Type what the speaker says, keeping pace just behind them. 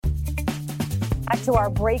Back to our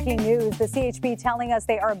breaking news. The CHP telling us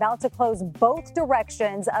they are about to close both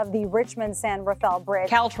directions of the Richmond-San Rafael Bridge.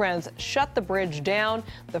 Caltrans shut the bridge down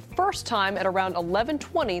the first time at around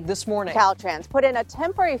 11:20 this morning. Caltrans put in a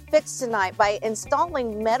temporary fix tonight by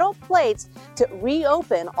installing metal plates to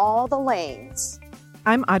reopen all the lanes.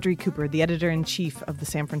 I'm Audrey Cooper, the editor-in-chief of the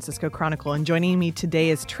San Francisco Chronicle, and joining me today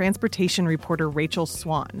is transportation reporter Rachel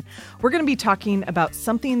Swan. We're going to be talking about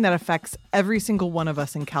something that affects every single one of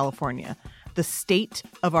us in California, the state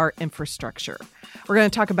of our infrastructure. We're going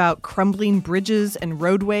to talk about crumbling bridges and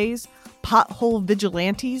roadways, pothole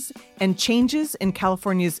vigilantes, and changes in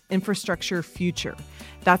California's infrastructure future.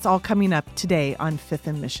 That's all coming up today on Fifth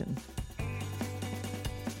and Mission.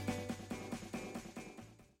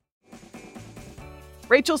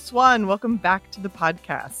 Rachel Swan, welcome back to the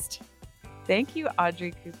podcast. Thank you,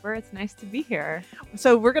 Audrey Cooper. It's nice to be here.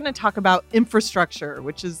 So we're going to talk about infrastructure,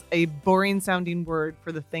 which is a boring sounding word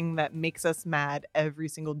for the thing that makes us mad every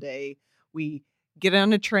single day. We get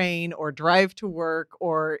on a train or drive to work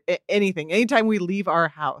or anything, anytime we leave our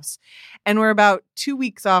house. And we're about 2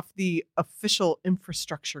 weeks off the official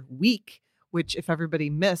infrastructure week, which if everybody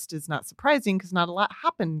missed is not surprising because not a lot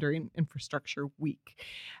happened during infrastructure week.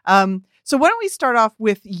 So why don't we start off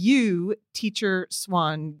with you, Teacher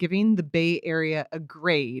Swan, giving the Bay Area a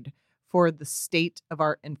grade for the state of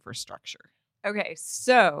our infrastructure. Okay,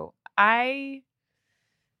 so I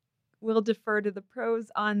will defer to the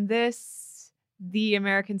pros on this. The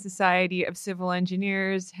American Society of Civil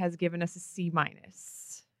Engineers has given us a C-.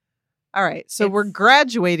 All right. So we're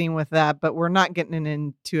graduating with that, but we're not getting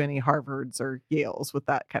into any Harvards or Yales with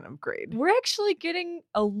that kind of grade. We're actually getting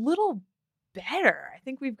a little better. I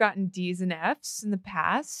think we've gotten D's and F's in the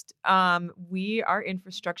past. Our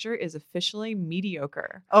infrastructure is officially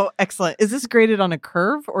mediocre. Oh, excellent. Is this graded on a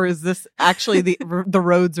curve or is this actually the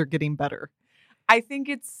roads are getting better? I think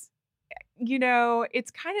it's kind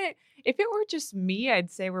of, if it were just me,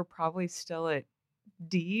 I'd say we're probably still at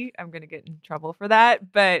D. I'm going to get in trouble for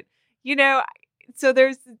that. But so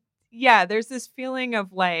there's this feeling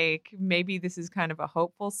of like maybe this is kind of a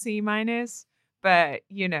hopeful C-, but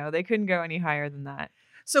they couldn't go any higher than that.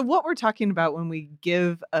 So what we're talking about when we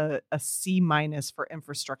give a C- for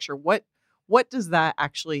infrastructure, what does that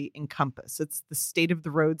actually encompass? It's the state of the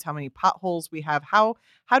roads, how many potholes we have. How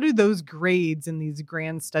do those grades in these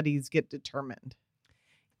grand studies get determined?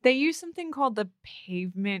 They use something called the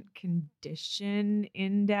Pavement Condition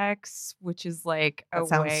Index, which is like that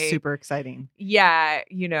sounds super exciting. Yeah,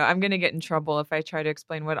 I'm going to get in trouble if I try to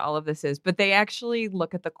explain what all of this is. But they actually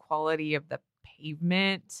look at the quality of the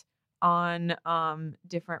pavement on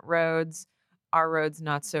different roads. Our road's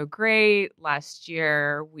not so great. Last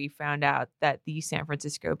year, we found out that the San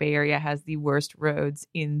Francisco Bay Area has the worst roads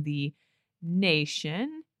in the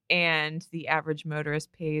nation, and the average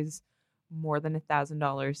motorist pays more than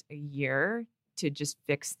 $1,000 a year to just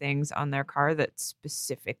fix things on their car that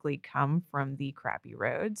specifically come from the crappy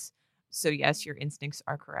roads. So yes, your instincts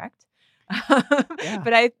are correct. Yeah.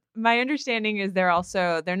 But my understanding is they're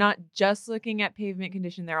not just looking at pavement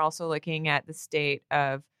condition. They're also looking at the state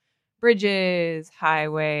of bridges,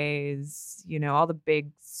 highways, all the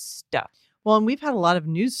big stuff. Well, and we've had a lot of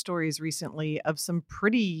news stories recently of some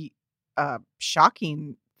pretty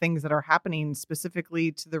shocking things that are happening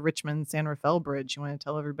specifically to the Richmond-San Rafael Bridge. You want to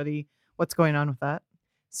tell everybody what's going on with that?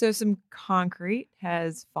 So some concrete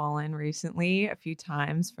has fallen recently a few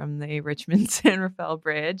times from the Richmond-San Rafael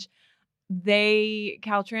Bridge.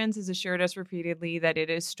 Caltrans has assured us repeatedly that it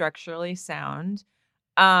is structurally sound.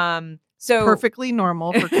 So perfectly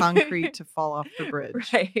normal for concrete to fall off the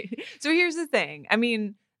bridge. Right. So here's the thing. I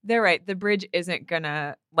mean, they're right. The bridge isn't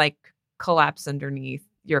gonna collapse underneath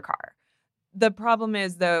your car. The problem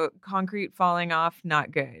is, though, concrete falling off,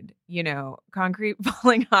 not good. Concrete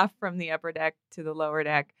falling off from the upper deck to the lower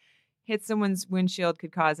deck, hit someone's windshield,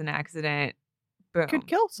 could cause an accident. Boom. Could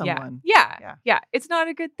kill someone. Yeah. It's not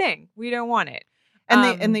a good thing. We don't want it.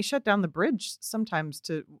 And they shut down the bridge sometimes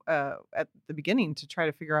at the beginning to try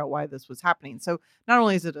to figure out why this was happening. So not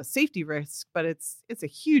only is it a safety risk, but it's a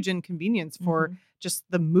huge inconvenience for just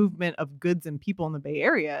the movement of goods and people in the Bay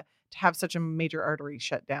Area to have such a major artery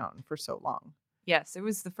shut down for so long. Yes, it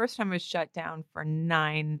was the first time it was shut down for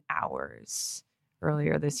 9 hours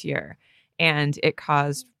earlier this year, and it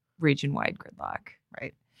caused region-wide gridlock.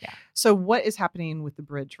 Right. Yeah. So what is happening with the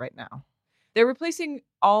bridge right now? They're replacing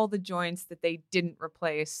all the joints that they didn't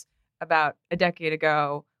replace about a decade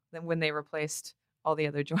ago when they replaced all the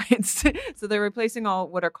other joints. So they're replacing all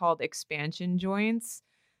what are called expansion joints.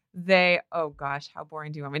 Oh gosh, how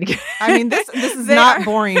boring do you want me to get? I mean, this is not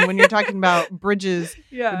boring when you're talking about bridges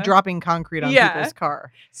dropping concrete on people's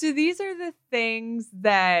car. So these are the things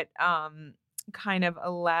that kind of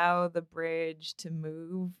allow the bridge to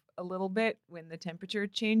move a little bit when the temperature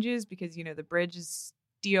changes, because, the bridge is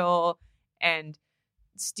steel, and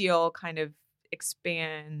steel kind of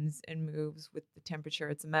expands and moves with the temperature.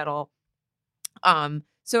 It's a metal.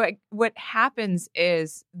 What happens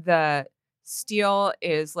is the steel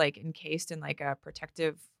is like encased in like a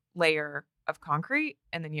protective layer of concrete,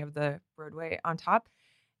 and then you have the roadway on top.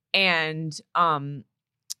 And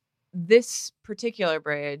this particular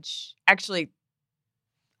bridge, actually,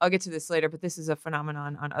 I'll get to this later, but this is a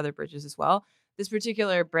phenomenon on other bridges as well. This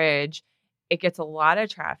particular bridge, it gets a lot of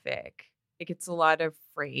traffic. It gets a lot of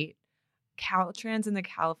freight. Caltrans and the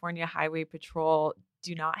California Highway Patrol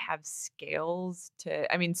do not have scales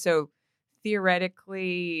so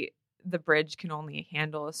theoretically the bridge can only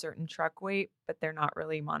handle a certain truck weight, but they're not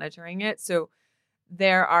really monitoring it. So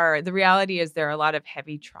the reality is there are a lot of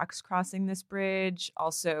heavy trucks crossing this bridge.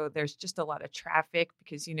 Also, there's just a lot of traffic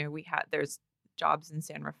because, there's jobs in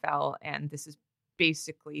San Rafael, and this is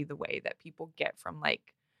basically the way that people get from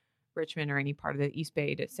like Richmond or any part of the East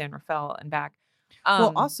Bay to San Rafael and back.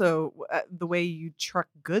 Also the way you truck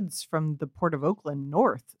goods from the Port of Oakland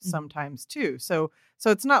north sometimes too. So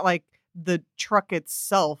it's not like the truck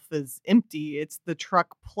itself is empty. It's the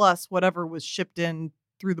truck plus whatever was shipped in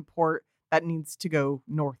through the port that needs to go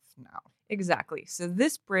north now. Exactly. So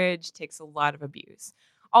this bridge takes a lot of abuse.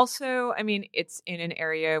 Also, it's in an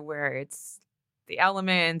area where it's the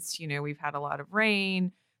elements, we've had a lot of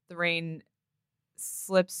rain. The rain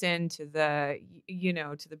slips into the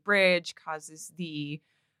bridge, causes the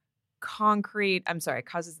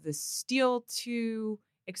steel to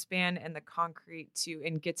expand and the concrete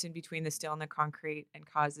and gets in between the steel and the concrete and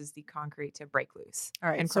causes the concrete to break loose. All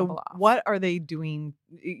right. And so crumble off. What are they doing?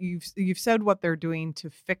 You've said what they're doing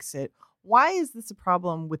to fix it. Why is this a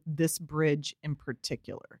problem with this bridge in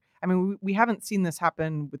particular? We haven't seen this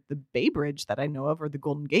happen with the Bay Bridge that I know of, or the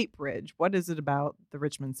Golden Gate Bridge. What is it about the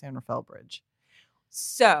Richmond San Rafael Bridge?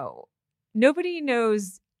 So nobody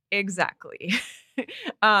knows exactly.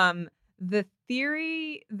 The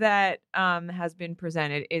theory that has been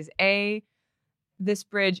presented is this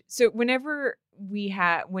bridge. So whenever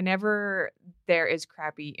there is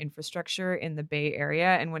crappy infrastructure in the Bay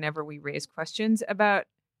Area, and whenever we raise questions about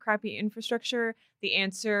crappy infrastructure,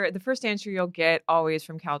 the first answer you'll get always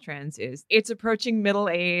from Caltrans is it's approaching middle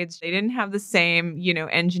age. They didn't have the same,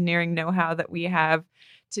 engineering know-how that we have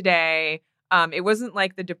today. It wasn't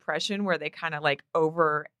like the Depression where they kind of like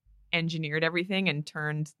over engineered everything and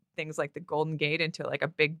turned things like the Golden Gate into like a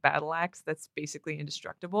big battle axe that's basically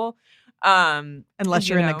indestructible. Unless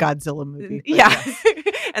you're in a Godzilla movie. Yeah. Yes.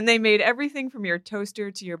 And they made everything from your toaster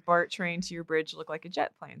to your BART train to your bridge look like a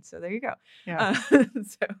jet plane. So there you go. Yeah.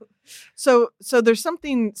 So there's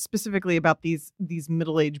something specifically about these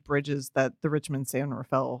middle-aged bridges that the Richmond San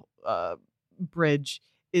Rafael bridge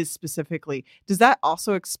is specifically. Does that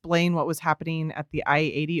also explain what was happening at the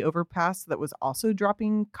I-80 overpass that was also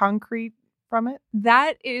dropping concrete from it?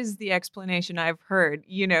 That is the explanation I've heard.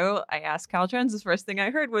 I asked Caltrans, the first thing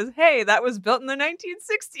I heard was, hey, that was built in the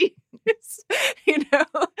 1960s.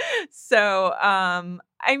 So,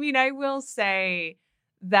 I will say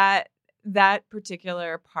that that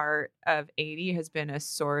particular part of 80 has been a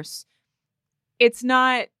source. It's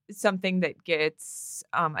not something that gets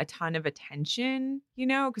a ton of attention,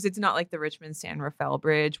 because it's not like the Richmond San Rafael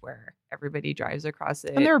Bridge where everybody drives across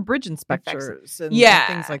it. And there are bridge inspectors and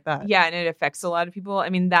things like that. Yeah, and it affects a lot of people.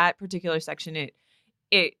 That particular section,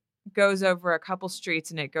 it goes over a couple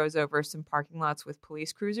streets and it goes over some parking lots with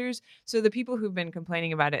police cruisers. So the people who've been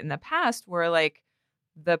complaining about it in the past were like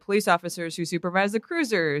the police officers who supervise the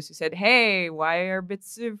cruisers, who said, hey, why are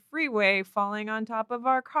bits of freeway falling on top of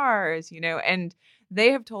our cars? And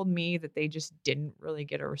they have told me that they just didn't really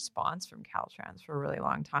get a response from Caltrans for a really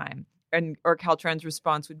long time. Or Caltrans'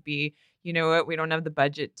 response would be, you know what, we don't have the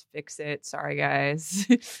budget to fix it. Sorry, guys.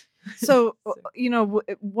 So,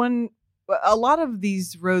 a lot of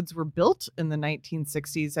these roads were built in the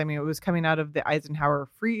 1960s. It was coming out of the Eisenhower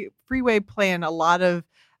freeway plan. A lot of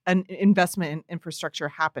an investment in infrastructure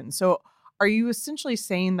happened. So are you essentially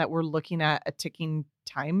saying that we're looking at a ticking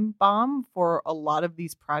time bomb for a lot of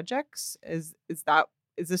these projects? Is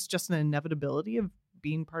this just an inevitability of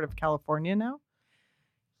being part of California now?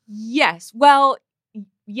 Yes. Well,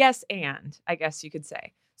 yes, and I guess you could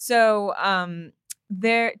say. So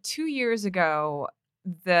 2 years ago,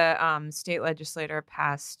 the state legislator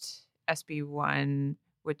passed SB 1,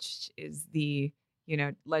 which is the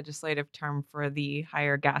legislative term for the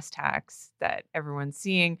higher gas tax that everyone's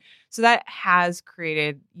seeing. So that has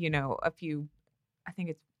created, a few, I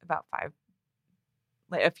think it's about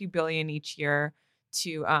a few billion each year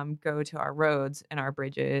to go to our roads and our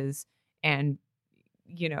bridges and,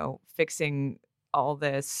 fixing all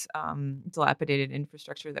this dilapidated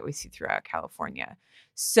infrastructure that we see throughout California.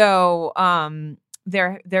 So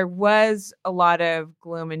there was a lot of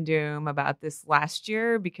gloom and doom about this last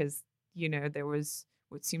year because, there was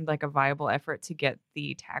what seemed like a viable effort to get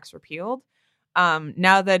the tax repealed.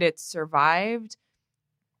 Now that it's survived,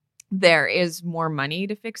 there is more money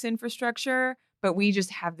to fix infrastructure, but we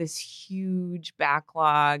just have this huge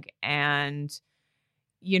backlog, and,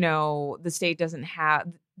 the state doesn't have,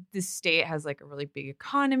 this state has like a really big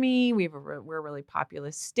economy. We're a really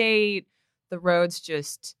populous state. The roads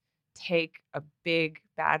just take a big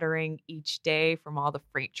battering each day from all the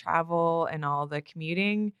freight travel and all the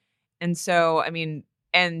commuting. And so,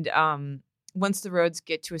 once the roads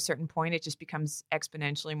get to a certain point, it just becomes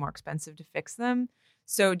exponentially more expensive to fix them.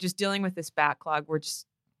 So just dealing with this backlog,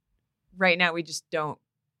 right now, we just don't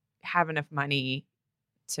have enough money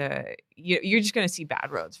to, you're just going to see bad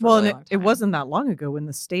roads for a really long time. It wasn't that long ago when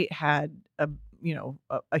the state had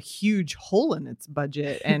a huge hole in its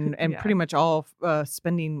budget and Yeah. pretty much all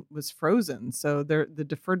spending was frozen. So the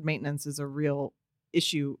deferred maintenance is a real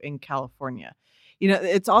issue in California.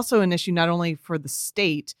 It's also an issue not only for the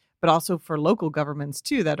state, but also for local governments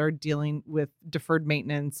too, that are dealing with deferred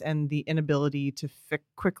maintenance and the inability to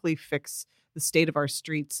quickly fix the state of our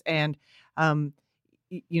streets. And,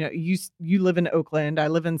 you live in Oakland, I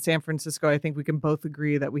live in San Francisco. I think we can both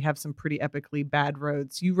agree that we have some pretty epically bad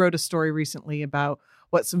roads. You wrote a story recently about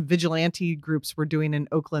what some vigilante groups were doing in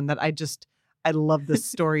Oakland that I love this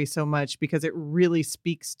story so much because it really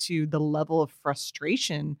speaks to the level of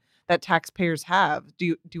frustration that taxpayers have.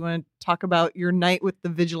 Do you want to talk about your night with the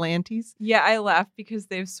vigilantes? Yeah, I laugh because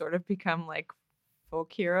they've sort of become like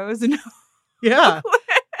folk heroes. And Yeah.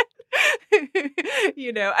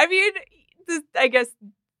 I guess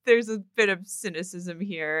there's a bit of cynicism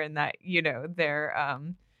here in that, they're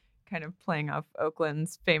kind of playing off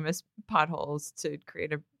Oakland's famous potholes to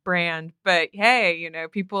create a brand. But hey,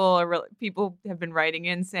 people have been writing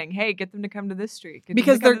in saying, hey, get them to come to this street.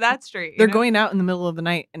 Because they're to that street. They're going out in the middle of the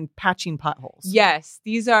night and patching potholes. Yes.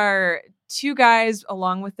 These are two guys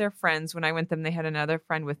along with their friends. When I went them, they had another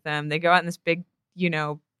friend with them. They go out in this big,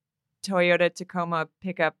 Toyota Tacoma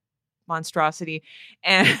pickup monstrosity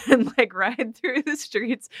and like ride through the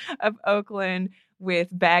streets of Oakland with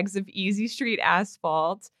bags of Easy Street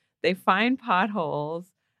asphalt. They find potholes.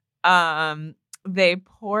 They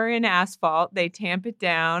pour in asphalt. They tamp it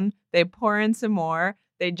down. They pour in some more.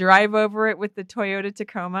 They drive over it with the Toyota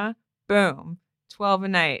Tacoma. Boom. 12 a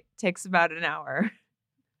night. Takes about an hour.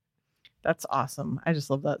 That's awesome. I just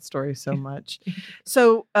love that story so much.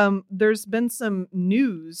 So there's been some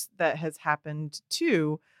news that has happened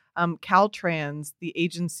too. Caltrans, the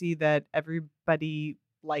agency that everybody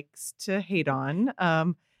likes to hate on,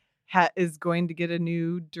 is going to get a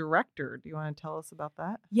new director. Do you want to tell us about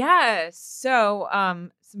that? Yeah. So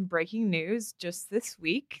some breaking news just this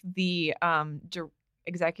week. The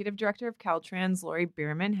executive director of Caltrans, Lori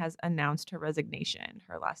Bierman, has announced her resignation.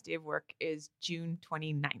 Her last day of work is June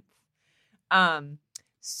 29th.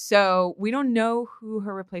 So we don't know who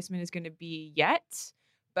her replacement is going to be yet,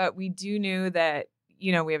 but we do know that,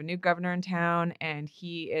 we have a new governor in town and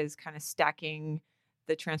he is kind of stacking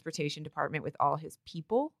the transportation department with all his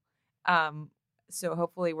people. So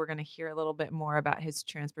hopefully we're going to hear a little bit more about his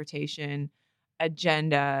transportation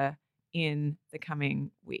agenda in the coming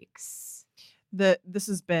weeks. This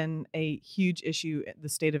has been a huge issue in the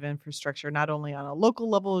state of infrastructure, not only on a local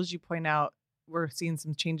level, as you point out. We're seeing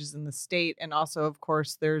some changes in the state. And also, of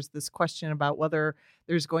course, there's this question about whether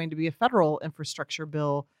there's going to be a federal infrastructure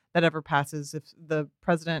bill that ever passes. If the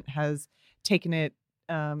president has taken it,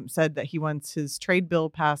 said that he wants his trade bill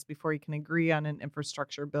passed before he can agree on an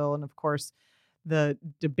infrastructure bill. And of course, the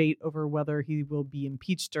debate over whether he will be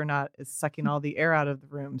impeached or not is sucking all the air out of the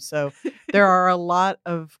room. So there are a lot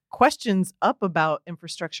of questions up about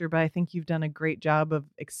infrastructure, but I think you've done a great job of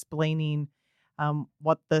explaining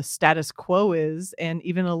what the status quo is, and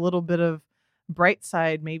even a little bit of bright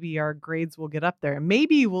side. Maybe our grades will get up there, and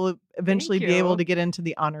maybe we'll eventually be able to get into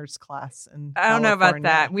the honors class. And I don't know about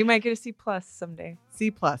that. We might get a C+ someday.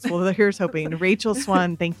 C+. Well, here's hoping. Rachel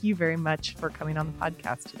Swan, thank you very much for coming on the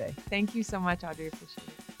podcast today. Thank you so much, Audrey. Appreciate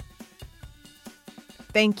it.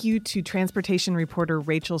 Thank you to transportation reporter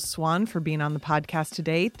Rachel Swan for being on the podcast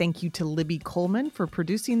today. Thank you to Libby Coleman for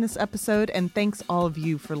producing this episode, and thanks all of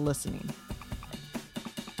you for listening.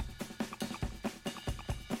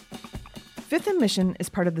 Fifth and Mission is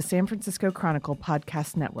part of the San Francisco Chronicle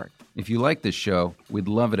podcast network. If you like this show, we'd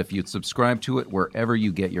love it if you'd subscribe to it wherever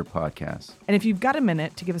you get your podcasts. And if you've got a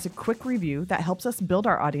minute to give us a quick review, that helps us build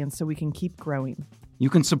our audience so we can keep growing. You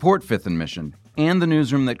can support Fifth and Mission and the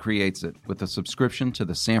newsroom that creates it with a subscription to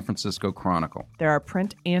the San Francisco Chronicle. There are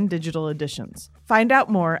print and digital editions. Find out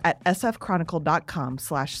more at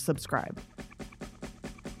sfchronicle.com/subscribe.